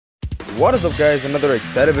What is up, guys? Another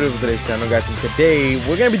excited video for today's channel, guys. And today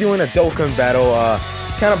we're gonna be doing a Dokkan battle,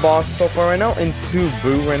 kind of boss so far right now into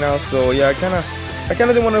Buu right now. So yeah, I kind of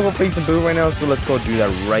didn't want to go play some Buu right now, so let's go do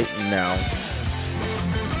that right now.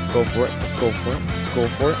 Let's go for it. Let's go for it. Let's go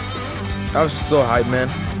for it. I was so hyped, man.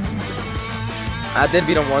 I did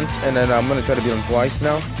beat him once, and then I'm gonna try to beat him twice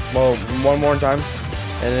now. Well, one more time,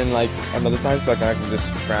 and then like another time, so I can actually just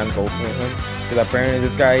trans ultimate him. Because apparently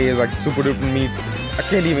this guy is like super duper meat. I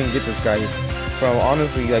can't even get this guy from,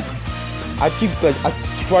 honestly, like I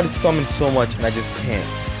try to summon so much and I just can't.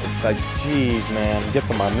 It's like, jeez, man, get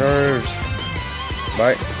to my nerves.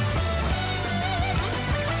 Right?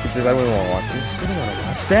 Because I really want to watch this. I really want to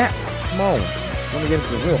watch that. Come on, let me get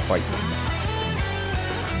into the real fight.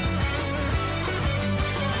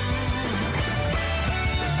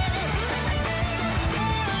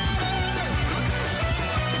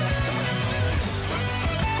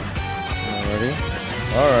 Alrighty.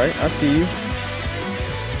 Alright, I see you.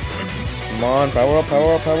 Come on, power up,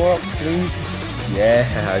 please. Yeah,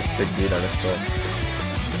 I should do that. Let's go.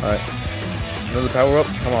 Alright. Another power up.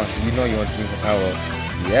 Come on, you know you want to use the power up.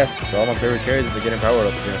 Yes, all my favorite characters are getting power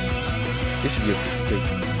ups here. This should be a piece of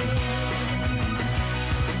cake.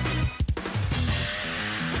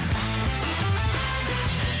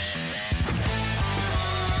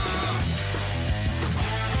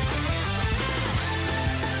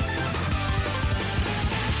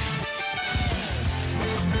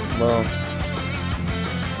 Well,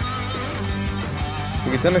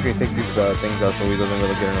 we can technically take these things out so he doesn't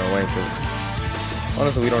really get in our way, because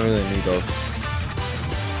honestly we don't really need those.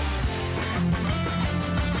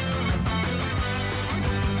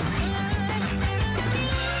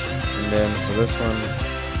 And then for this one,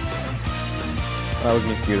 we can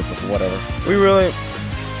just use it for whatever. We really,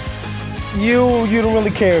 you don't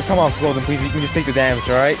really care. Come on, Golden, please. You can just take the damage,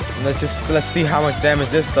 all right? And let's see how much damage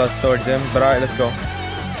this does towards him. But all right, let's go.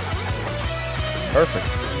 Perfect.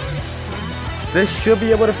 This should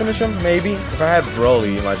be able to finish him, maybe. If I had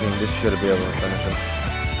Broly in my team, this should be able to finish him.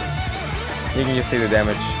 You can just see the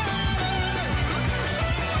damage.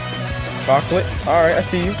 Chocolate. Alright, I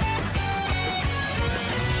see you.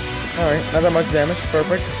 Alright, not that much damage.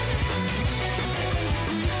 Perfect.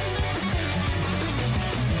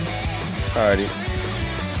 Alrighty.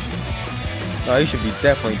 No, you should be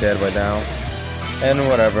definitely dead by now. And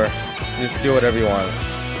whatever. Just do whatever you want.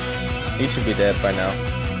 He should be dead by now.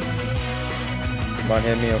 Come on,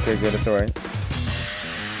 hit me. Okay, good. It's alright.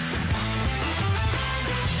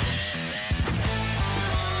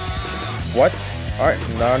 What? Alright.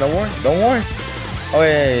 No worry. Don't worry. Oh,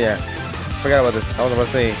 yeah. Forgot about this. I was about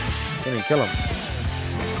to say, didn't kill him.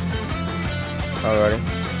 Alrighty.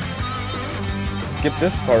 Skip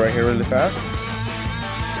this part right here really fast.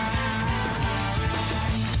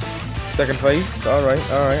 Second place. Alright.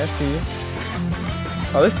 I see you.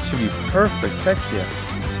 Oh, this should be perfect. Heck yeah.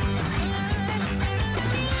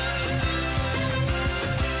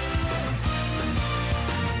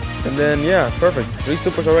 And then yeah, perfect. 3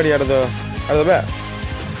 supers already out of the bat.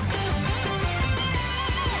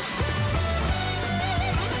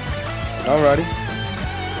 Alrighty.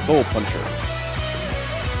 Soul Puncher.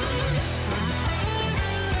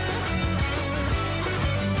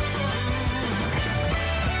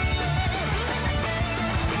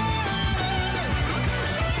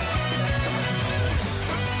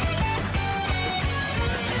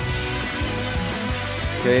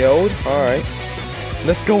 KO'd. Alright.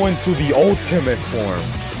 Let's go into the ultimate form.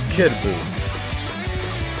 Kid Buu.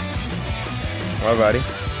 Alrighty.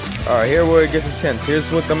 Alright, here where it gets intense. Here's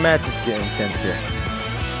what the match is getting intense here.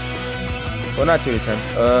 Well, not too intense.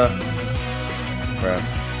 Crap.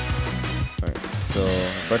 Alright, so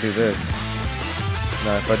if I do this.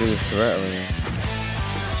 Now if I do this correctly.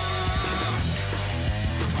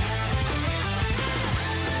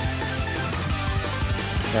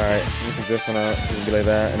 Alright, let me take this one out. It can be like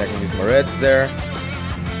that, and I can use my reds there.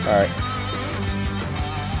 Alright.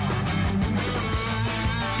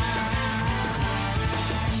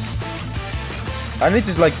 I need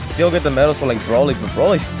to like still get the medals for like Broly, but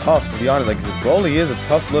Broly's tough, to be honest. Like Broly is a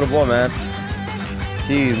tough little boy, man.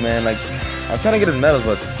 Jeez, man. Like I'm trying to get his medals,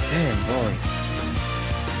 but damn, Broly.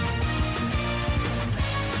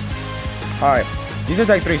 Alright. He's in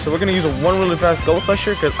tag 3, so we're gonna use one really fast Ghost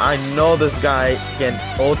Usher because I know this guy can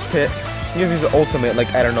ultimate. He can use his ultimate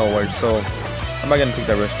like out of nowhere, so I'm not gonna take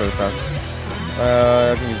that risk really fast.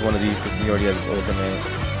 I can use one of these because he already has his ultimate,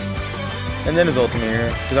 and then his ultimate here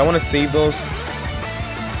because I want to save those.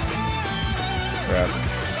 Crap.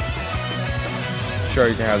 Sure,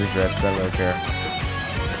 you can have these reds. I don't really care.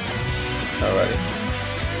 Alrighty.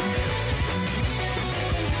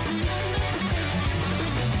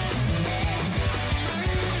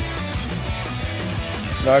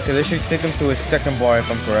 No, okay, this should take him to his second bar if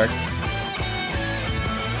I'm correct.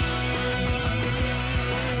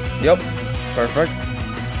 Yep. Perfect.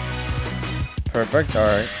 Perfect,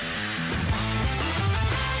 alright.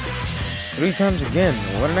 3 times again.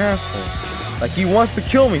 What an asshole. Like, he wants to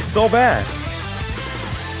kill me so bad.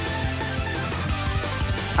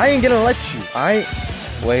 I ain't gonna let you.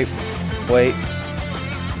 Wait.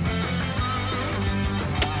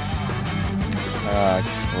 Ah,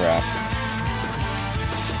 crap.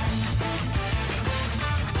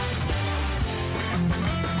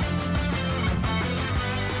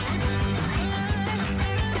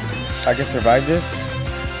 I can survive this.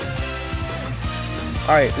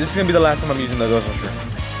 Alright, this is gonna be the last time I'm using the ghost for sure.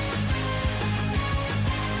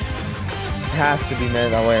 Has to be,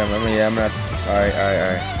 man. Oh, wait a minute. Yeah, I'm not. Alright.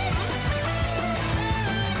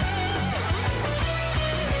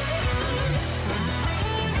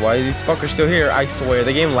 Why are these fuckers still here? I swear.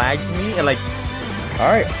 The game lagged me and like.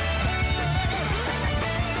 Alright.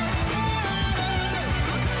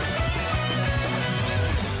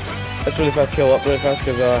 Let's really fast heal up really fast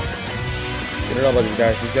because you don't know about these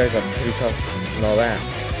guys. These guys are pretty tough and all that.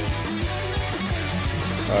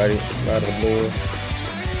 Alrighty, out of the blue.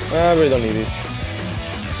 I really don't need these.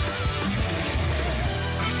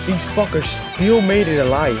 These fuckers still made it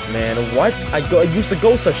alive, man. What? I used the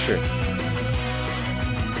ghost usher.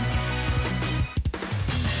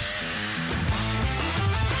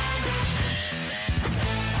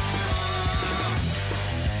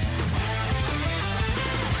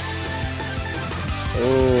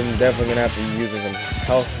 Oh, I'm definitely gonna have to use some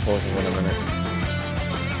health potions in a minute.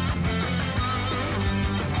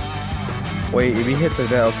 Wait, if he hits like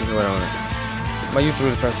that, I'll just wait on it. I might use the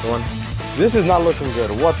really fast one. This is not looking good.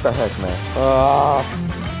 What the heck, man?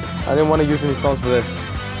 I didn't want to use any stones for this.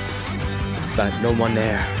 But no one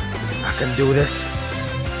there. I can do this.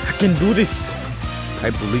 I can do this. I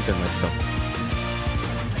believe in myself.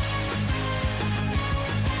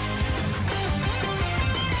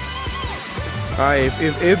 Alright,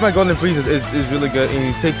 if my golden freeze is really good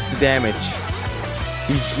and he takes the damage,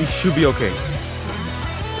 he should be okay.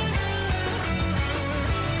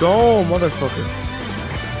 Go, motherfucker.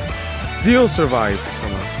 Still survived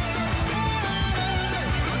somehow.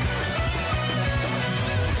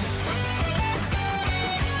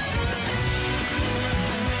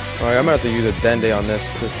 Alright, I'm gonna have to use a Dende on this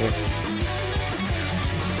quickly.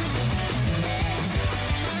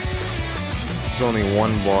 It's only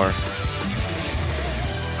 1 bar.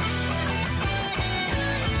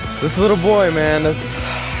 This little boy, man, this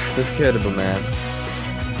kid, but man.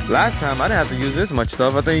 Last time I didn't have to use this much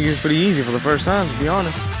stuff. I think it was pretty easy for the first time, to be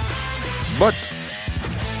honest. But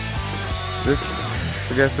I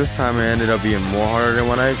guess this time it ended up being more harder than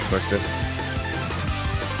what I expected.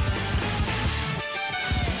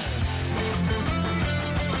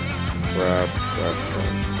 Crap.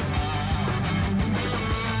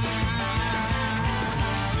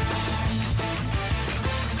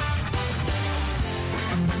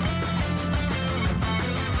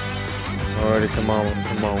 Alrighty, come on.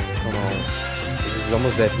 He's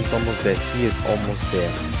almost dead. He is almost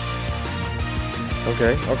dead.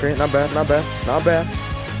 Okay, not bad. Okay.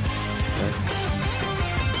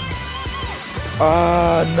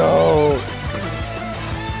 No.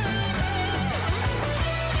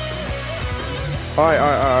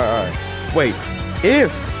 Alright. Wait,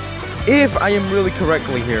 if I am really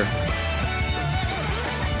correctly here.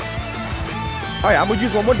 Alright, I'm gonna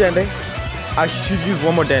use one more Dende. I should use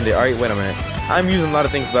one more Dende. Alright, wait a minute. I'm using a lot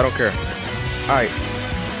of things, but I don't care. Alright,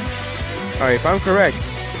 if I'm correct,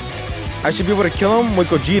 I should be able to kill him with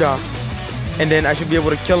Gogeta, and then I should be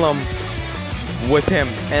able to kill him with him,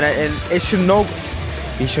 and it should no.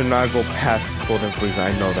 He should not go past Golden Frieza.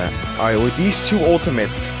 I know that. Alright, with these 2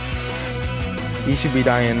 ultimates, he should be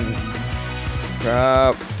dying.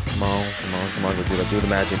 Crap. Come on, Gogeta. Do the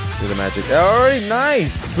magic. Alright,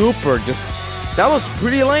 nice. Super. That was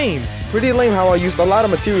pretty lame. Pretty lame how I used a lot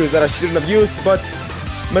of materials that I shouldn't have used, but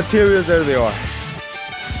materials, there they are.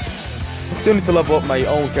 I still need to level up my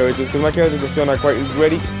own characters because my characters are still not quite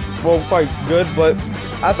ready. Well, quite good, but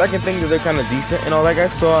I can think that they're kind of decent and all that,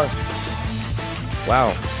 guys. So,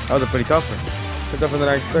 wow, that was a pretty tough one. Tougher than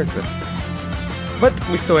I expected. But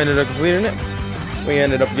we still ended up completing it. We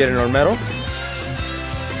ended up getting our medal.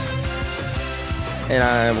 And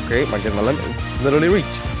I'm okay. My limit literally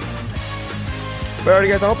reached. But alright,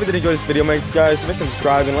 guys, I hope you did enjoy this video. Make sure to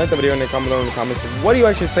subscribe and like the video and comment below in the comments. What do you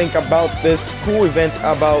actually think about this cool event,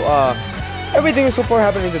 about everything so far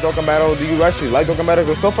happening in the Dokkan Battle? Do you actually like Dokkan Battle?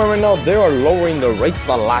 Because so far right now, they are lowering the rates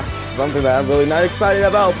a lot. Something that I'm really not excited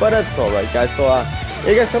about, but that's alright, guys. So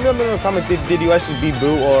Hey guys, tell me down below in the comments, did you actually beat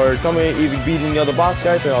Buu, or tell me if you beat any other boss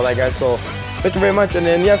guys and all that guys. So thank you very much, and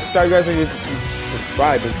then yeah, subscribe guys, if you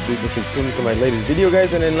subscribe and stay tuned to my latest video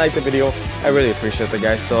guys, and then like the video. I really appreciate it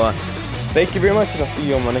guys. So thank you very much, and I'll see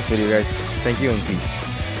you on my next video guys. Thank you and peace.